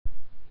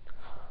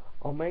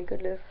Oh my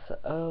goodness.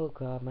 Oh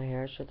god, my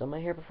hair. I should have done my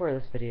hair before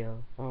this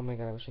video. Oh my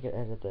god, I wish I could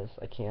edit this.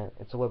 I can't.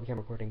 It's a webcam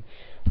recording.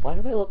 Why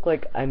do I look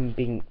like I'm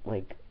being,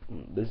 like,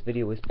 this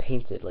video was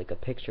painted like a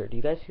picture? Do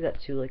you guys see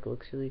that too? Like, it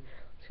looks really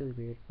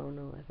weird. Oh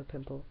no, I have a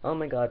pimple. Oh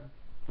my god.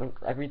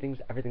 Everything's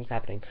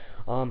happening.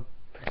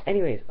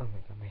 Anyways. Oh my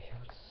god, my hair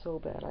looks so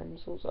bad. I'm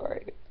so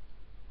sorry.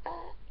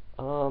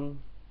 Um,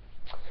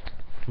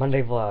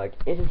 Monday vlog.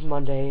 It is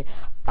Monday.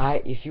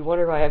 If you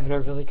wonder why I have in a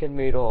really good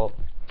mood,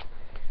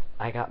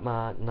 I got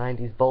my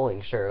 90s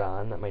bowling shirt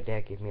on that my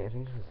dad gave me. I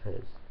think this is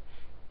his.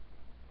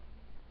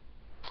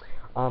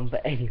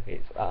 But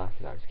anyways, no,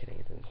 I'm just kidding.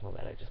 It didn't smell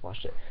bad. I just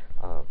washed it,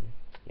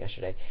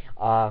 yesterday.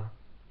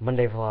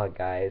 Monday vlog,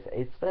 guys.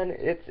 It's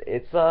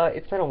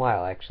been a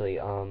while,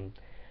 actually.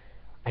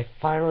 I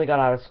finally got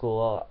out of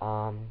school,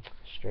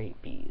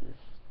 straight B's.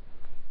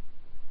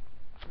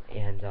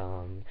 And,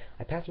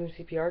 I passed my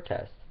CPR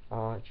test.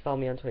 If you follow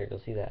me on Twitter,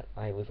 you'll see that.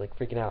 I was, like,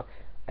 freaking out.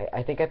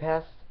 I think I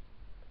passed.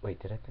 Wait,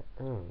 did I pass?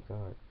 Oh,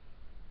 God.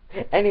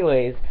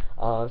 Anyways,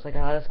 so I got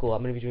out of school.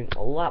 I'm gonna be doing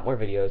a lot more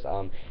videos.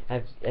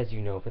 As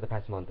you know, for the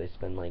past month, it's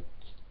been like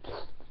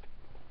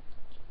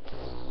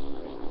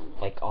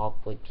all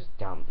like just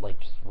down, like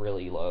just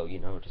really low. You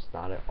know, just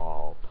not at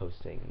all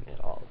posting at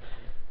all.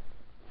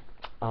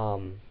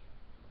 Um.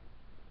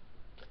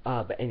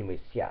 But anyways,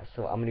 yeah.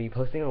 So I'm gonna be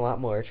posting a lot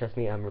more. Trust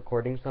me, I'm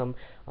recording some.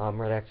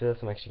 Right after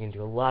this, I'm actually gonna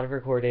do a lot of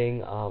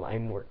recording.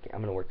 I'm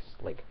gonna work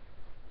like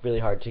really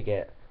hard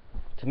to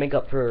make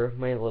up for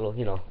my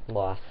little,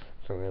 loss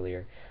from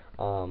earlier.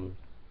 Um.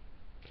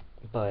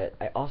 But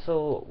I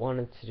also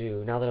wanted to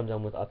do, now that I'm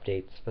done with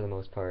updates for the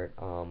most part,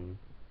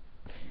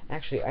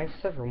 actually, I have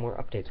several more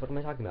updates. What am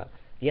I talking about?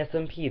 The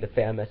SMP, the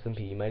fam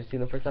SMP. You might have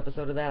seen the first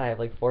episode of that. I have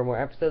like 4 more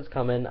episodes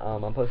coming.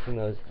 I'm posting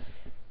those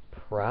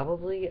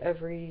probably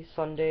every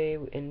Sunday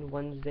and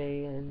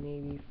Wednesday and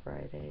maybe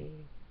Friday.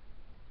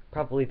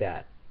 Probably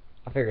that.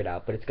 I'll figure it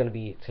out, but it's gonna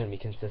be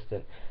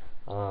consistent.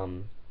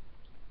 Um,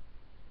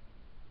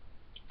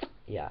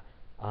 yeah.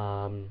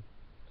 Um,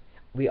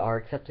 we are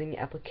accepting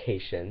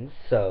applications,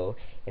 so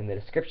in the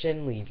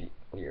description, leave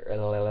your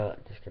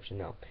description,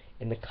 no,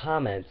 in the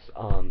comments,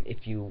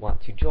 if you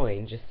want to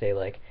join, just say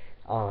like,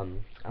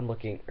 I'm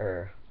looking,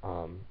 or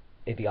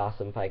it'd be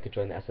awesome if I could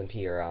join the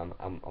SMP, or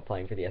I'm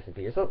applying for the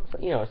SMP, or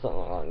something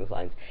along those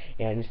lines,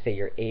 and just say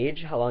your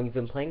age, how long you've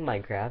been playing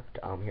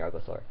Minecraft. Here, I'll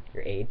go slower.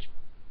 Your age,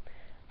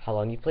 how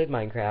long you've played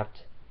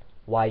Minecraft,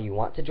 why you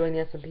want to join the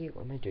SMP.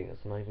 Why am I doing this?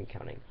 I'm not even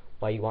counting.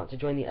 Why you want to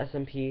join the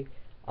SMP,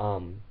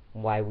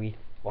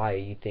 why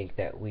you think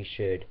that we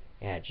should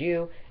add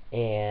you,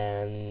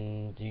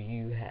 and do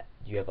you have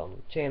a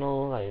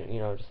channel,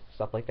 just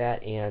stuff like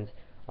that, and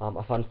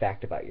a fun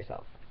fact about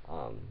yourself.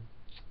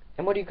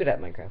 And what are you good at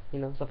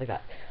Minecraft? Stuff like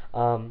that.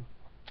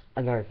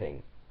 Another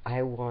thing,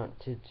 I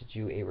wanted to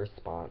do a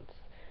response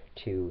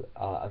to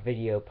a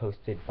video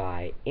posted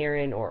by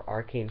Aaron or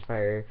Arcane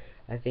Fire.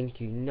 I think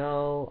you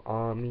know.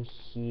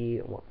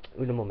 Well,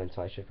 un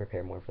momento. I should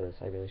prepare more for this.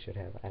 I really should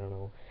have. I don't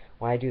know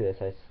why I do this.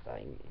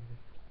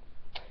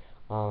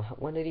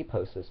 When did he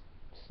post this?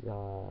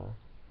 Uh,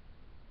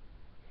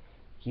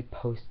 he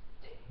post.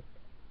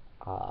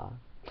 Uh,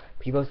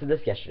 he posted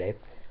this yesterday.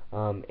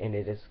 And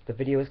the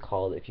video is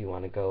called if you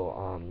want to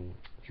go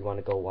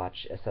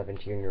watch a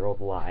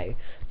 17-year-old lie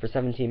for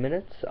 17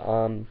 minutes.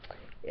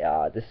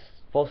 This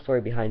full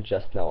story behind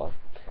Just Noah.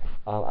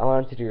 I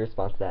wanted to do a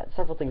response to that.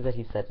 Several things that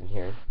he said in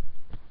here.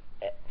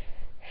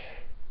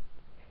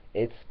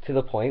 It's to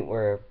the point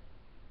where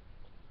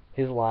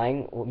his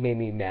lying made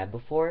me mad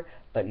before,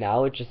 but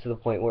now it's just to the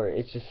point where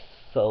it's just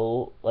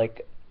so,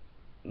 like,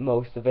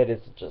 most of it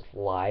is just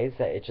lies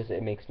that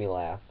it makes me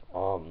laugh.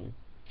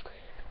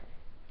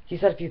 He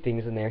said a few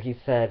things in there. He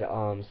said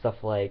stuff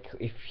like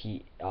if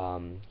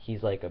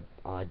he's like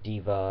a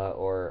diva,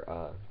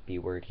 or B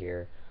word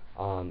here,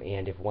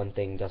 and if one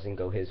thing doesn't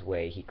go his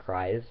way, he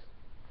cries.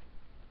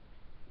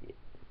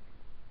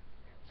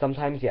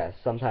 Sometimes, yes.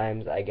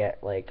 Sometimes I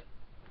get like,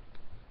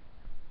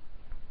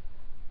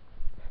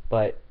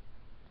 but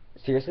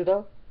seriously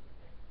though,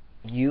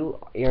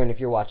 Aaron, if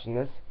you're watching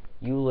this,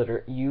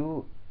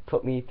 you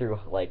put me through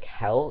like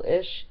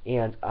hell-ish,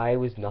 and I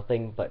was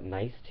nothing but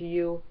nice to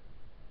you,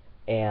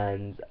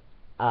 and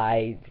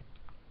I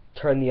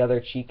turned the other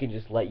cheek and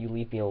just let you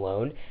leave me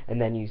alone,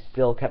 and then you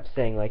still kept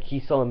saying like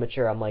he's so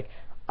immature. I'm like,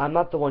 I'm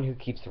not the one who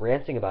keeps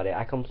ranting about it.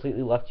 I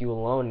completely left you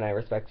alone, and I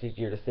respected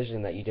your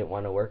decision that you didn't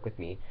want to work with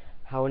me.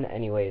 How in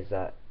any way is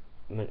that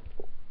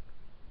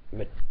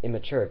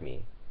immature of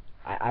me?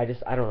 I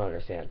don't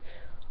understand.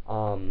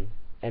 Um,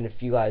 and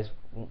if you guys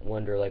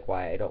wonder like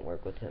why I don't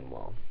work with him,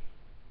 well,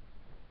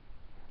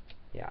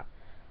 yeah.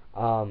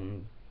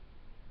 Um,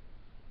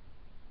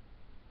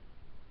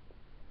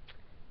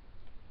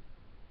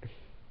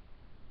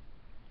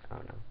 I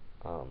don't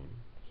know.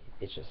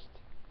 It's just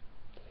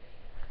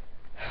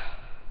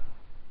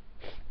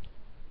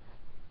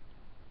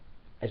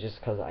it's just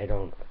because I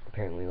don't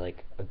apparently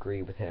like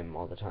agree with him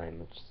all the time.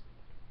 It's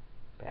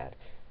bad.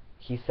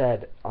 He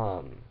said,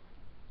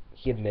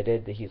 he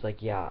admitted that he's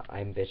like, yeah,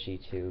 I'm bitchy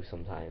too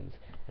sometimes,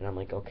 and I'm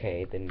like,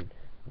 okay, then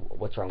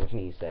what's wrong with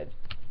me? He said,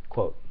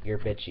 quote, you're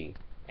bitchy.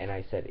 And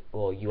I said,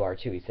 well, you are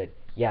too. He said,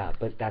 yeah,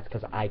 but that's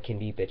because I can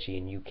be bitchy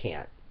and you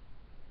can't.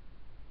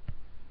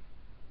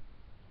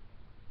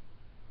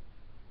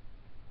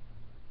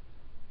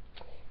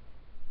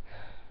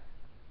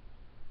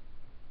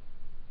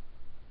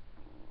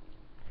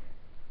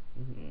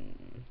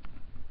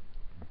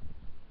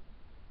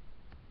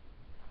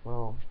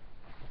 Well,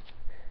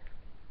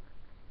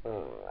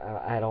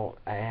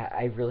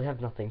 I really have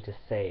nothing to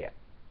say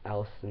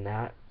else than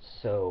that,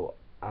 so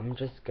I'm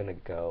just gonna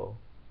go.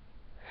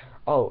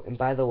 Oh, and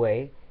by the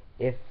way,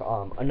 if,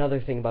 another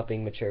thing about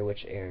being mature,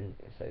 which Aaron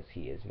says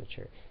he is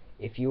mature,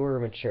 if you were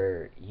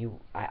mature,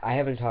 I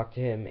haven't talked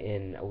to him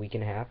in a week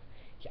and a half.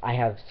 I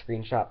have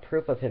screenshot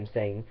proof of him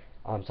saying,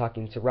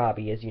 talking to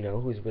Robbie, as you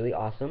know, who's really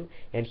awesome,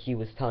 and he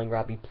was telling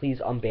Robbie, please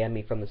unban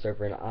me from the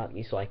server and aunt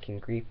me so I can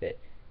grief it.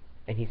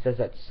 And he says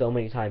that so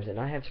many times, and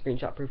I have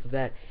screenshot proof of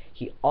that.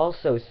 He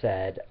also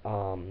said,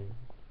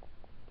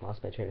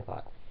 lost my train of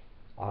thought.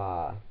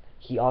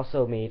 He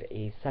also made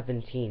a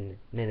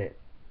 17-minute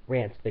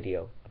rant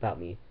video about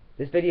me.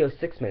 This video is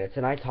 6 minutes,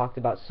 and I talked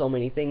about so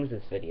many things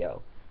this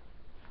video.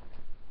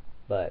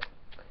 But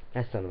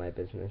that's none of my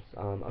business.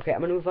 Okay,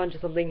 I'm gonna move on to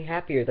something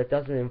happier that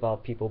doesn't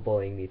involve people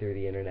bullying me through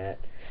the internet.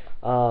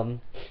 What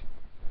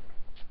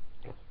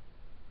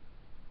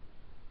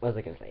was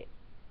I gonna say?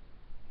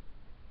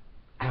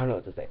 I don't know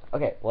what to say.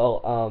 Okay,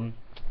 well,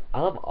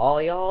 I love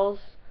all y'all's.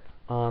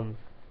 I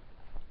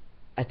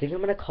think I'm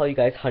gonna call you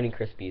guys Honey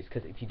Krispies,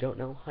 because if you don't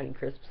know, Honey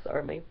Crisps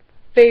are my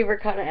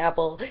favorite kind of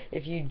apple.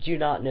 If you do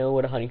not know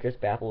what a Honey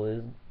Crisp apple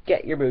is,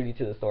 get your booty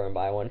to the store and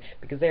buy one,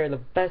 because they are the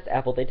best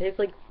apple. They taste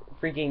like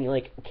freaking,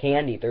 like,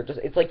 candy. They're just,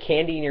 it's like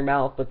candy in your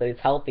mouth, but it's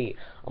healthy.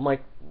 I'm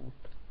like,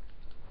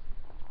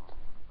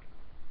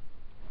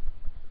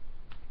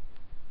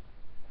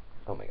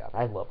 oh my god,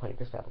 I love Honey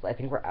Crisp apples. I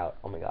think we're out.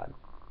 Oh my god.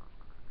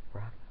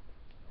 We're out.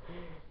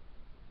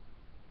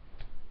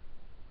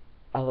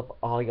 I love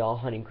all y'all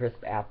Honey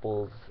Crisp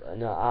apples.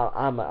 No,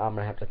 I'm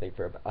gonna have to think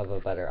of a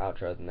better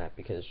outro than that,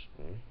 because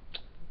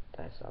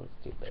that sounds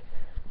stupid.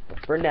 But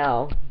for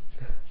now,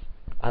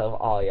 I love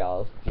all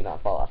y'all. Do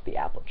not fall off the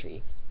apple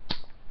tree.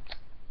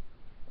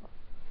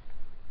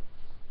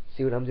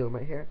 See what I'm doing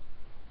right here?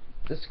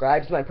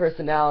 Describes my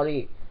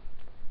personality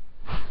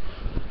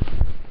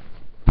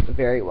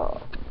very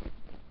well.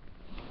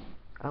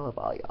 I love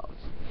all y'all.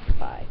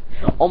 Bye.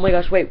 Oh my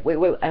gosh, wait,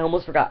 I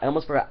almost forgot.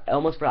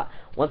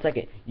 1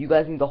 second. You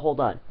guys need to hold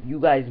on. You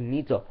guys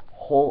need to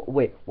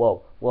wait,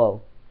 whoa.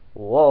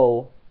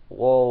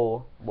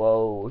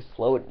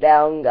 Slow it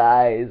down,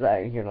 guys.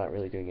 You're not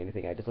really doing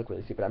anything. I just look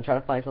really stupid. I'm trying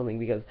to find something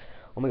because,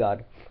 oh my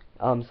god.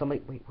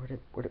 Somebody, wait, where'd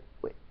it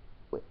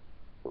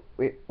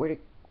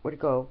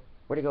go?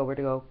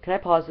 Can I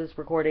pause this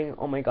recording?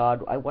 Oh my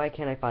god, why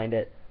can't I find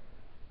it?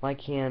 Why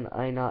can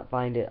I not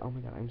find it? Oh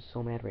my god, I'm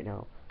so mad right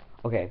now.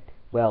 Okay,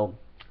 well,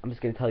 I'm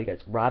just gonna tell you guys.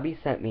 Robbie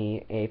sent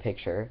me a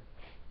picture.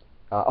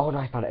 Oh no,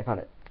 I found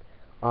it.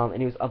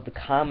 And it was of the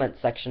comment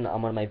section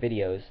on one of my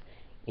videos.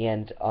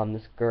 And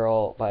this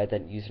girl by the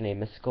username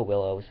Mystical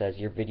Willow says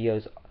your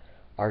videos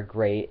are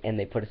great, and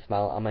they put a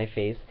smile on my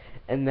face,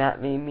 and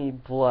that made me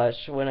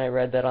blush when I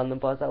read that on the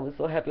bus. I was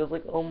so happy. I was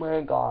like, oh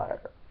my god.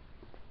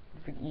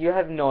 You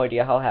have no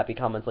idea how happy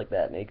comments like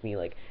that make me.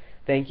 Like,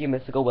 thank you,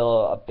 Mystical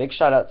Willow. A big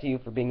shout out to you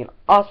for being an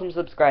awesome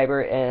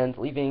subscriber and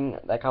leaving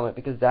that comment,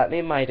 because that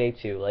made my day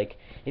too. Like,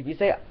 if you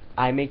say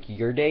I make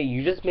your day,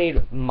 you just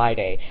made my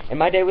day. And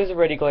my day was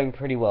already going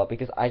pretty well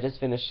because I just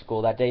finished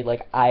school that day.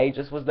 Like, I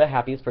just was the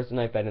happiest person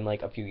I've been in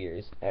like a few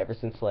years. Ever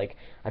since like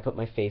I put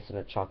my face in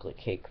a chocolate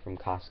cake from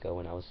Costco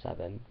when I was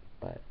 7.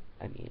 But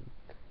I mean,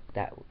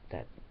 that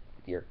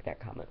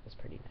comment was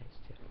pretty nice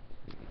too.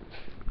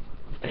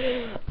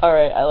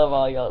 Alright, I love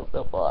all y'all,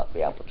 so fall off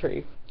the apple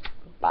tree.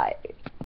 Bye.